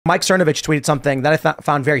Mike Cernovich tweeted something that I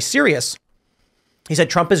found very serious. He said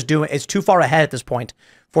Trump is too far ahead at this point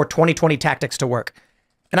for 2020 tactics to work.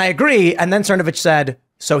 And I agree. And then Cernovich said,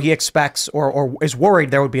 so he expects or is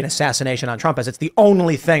worried there would be an assassination on Trump, as it's the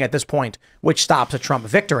only thing at this point which stops a Trump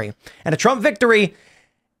victory. And a Trump victory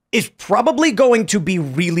is probably going to be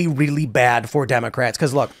really, really bad for Democrats.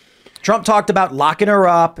 Because look, Trump talked about locking her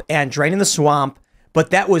up and draining the swamp, but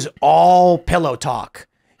that was all pillow talk.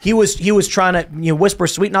 He was trying to whisper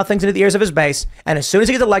sweet nothings into the ears of his base. And as soon as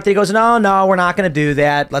he gets elected, he goes, no, we're not going to do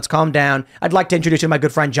that. Let's calm down. I'd like to introduce you to my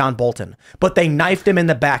good friend, John Bolton. But they knifed him in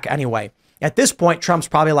the back anyway. At this point, Trump's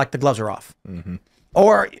probably like, the gloves are off. Mm-hmm.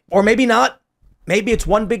 Or maybe not. Maybe it's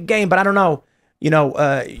one big game, but I don't know.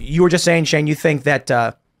 You were just saying, Shane, you think that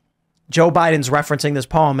Joe Biden's referencing this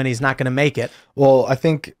poem and he's not going to make it. Well, I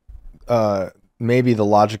think maybe the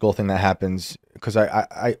logical thing that happens, because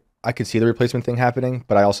I could see the replacement thing happening,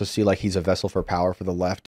 but I also see like he's a vessel for power for the left.